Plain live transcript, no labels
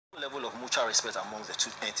level of mutual respect among the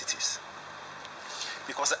two entities.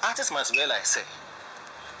 Because the artist must realize, say,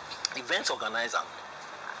 event organizer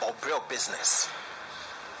or real business.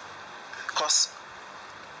 Because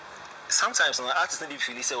sometimes an artist need to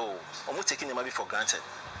feel say, oh, I'm taking the money for granted.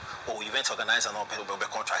 Or event organizer or be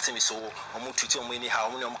contracting me so I'm treating them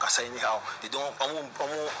anyhow, I'm kasa anyhow. They don't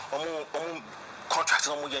contract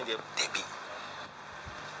them they be.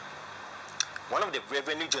 One of the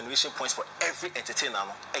revenue generation points for every entertainer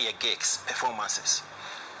are your gigs, performances.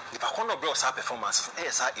 The Pacono Bros have performances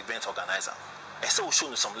as our event organizer. And so we show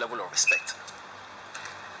you some level of respect.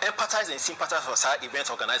 Empathize and sympathize for our event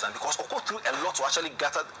organizer because we go through a lot to actually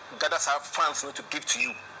gather our fans to give to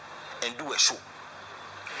you and do a show.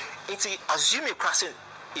 It's assume a crossing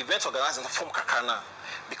event organizer from Kakana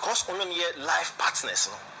because only live partners.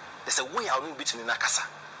 There's a way out between Nakasa.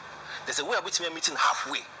 There's a way out between meeting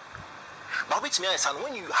halfway. But with me, and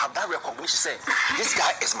when you have that recognition, say, this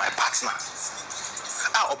guy is my partner.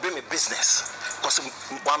 I'll bring me business. Because when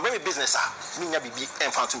I bring me business,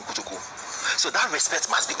 so that respect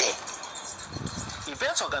must be there.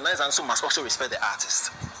 Event organizers also must also respect the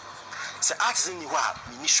artist. The artist in the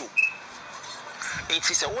mini show. It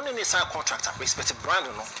is a only sign contractor, respect the brand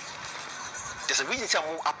or no. There's a reason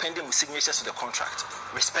I'm appending with signatures to the contract.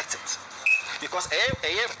 Respect it. Because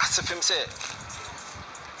as a film say,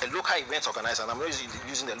 a local event organizer, and I'm not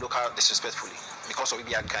using the local disrespectfully because we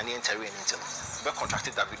be a Ghanaian terrain until we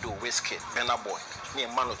contracted that we do Whiskey, Benna Boy, me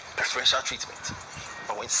and man with preferential treatment.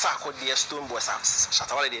 But when Sako dear Stone Boys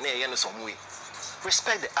Shatta Wale they some way.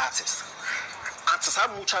 Respect the artist. And to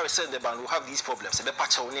have mutual respect the band will have these problems. The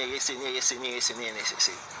patch on yes. In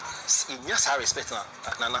yes, I respect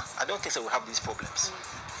Nana. I don't think they will have these problems.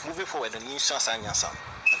 Moving forward, the insurance and that's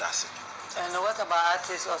it. And what about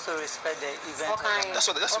artists also respect the event? That's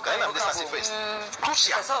what I'm discussing first.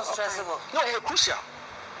 Crucial. It's so stressful. No, it's crucial.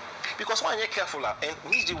 Because when you're careful, and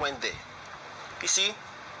Niji went there, you see,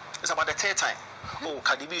 it's about the third time. Oh,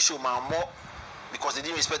 Kadibi show Mambo because they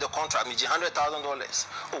didn't respect the contract, me $100,000.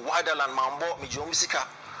 Oh, Widerland Mambo, me Jomisika,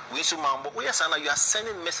 we issue Mambo. Oh, yes, and you are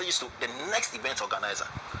sending messages to the next event organizer.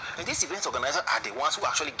 And these event organizers are the ones who are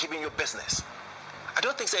actually giving you business. I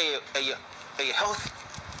don't think say a health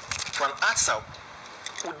for an artist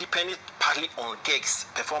would depend partly on gigs,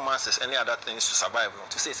 performances, any other things to survive.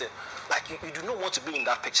 To say, like you do not want to be in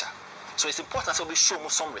that picture. So it's important to show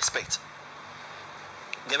some respect.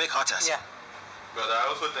 They make artists. Yeah. But I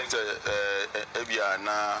also think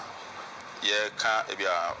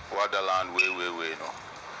Waterland way no.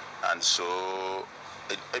 And so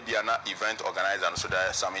Ebiana event organizer and so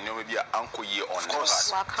that some maybe an uncle year on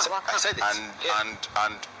course. I said it.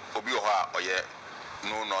 And Obioha or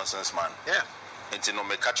no nonsense man. Yeah. Until no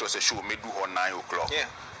me catch us a show me do on 9 o'clock. Yeah.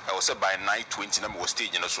 I was by 9:20 I was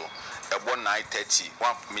staging also. About 9:30,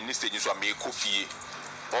 one minister so I make coffee.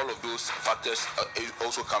 All of those factors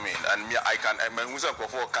also come in, and me I can. When we say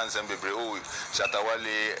before cancer, oh Shatta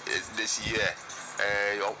Wale this year,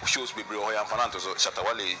 shows be oh I'm Fernando. So Shatta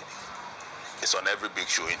Wale is on every big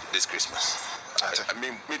show in this Christmas. I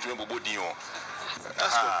mean, me to remember Bodino.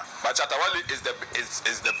 But Shatta Wale is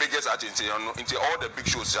the biggest artist into all the big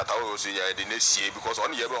shows. Shatta Wale also the next year because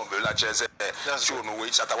on the year on Bella Chess show no way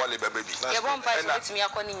Shatta Wale baby. And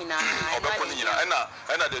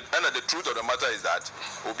the truth of the matter is that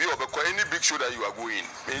any big show that you are going,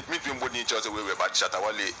 meet him in each other way, but Shatta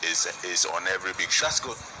Wale is on every big show. That's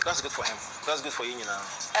good. That's good for him. That's good for you now.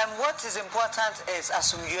 And what is important is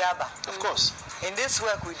Asumjuaba. Of course. In this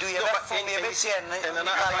work we do, and I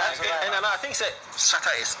think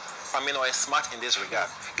Shatta is, or smart in this regard.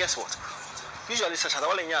 Guess what? Usually, Shatta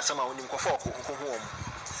Wale is someone who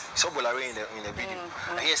so in the video.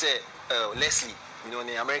 And he said, Leslie, you know,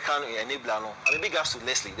 the American enabler. I'm a big ass to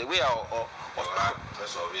Leslie. The way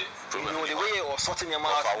the way of sorting your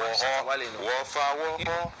mouth.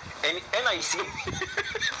 And I see.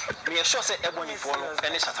 Me a sure say Ebony for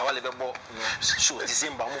any Shatta Wale show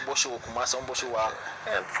December show Kumasa show.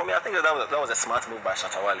 For me, I think that was a smart move by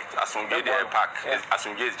Shatta Wale. Asunge the pack.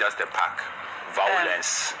 Asunge is just a pack.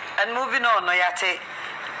 Violence. And moving on, Noyate.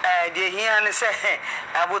 The here and say,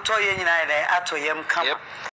 I will tell you, I told him come.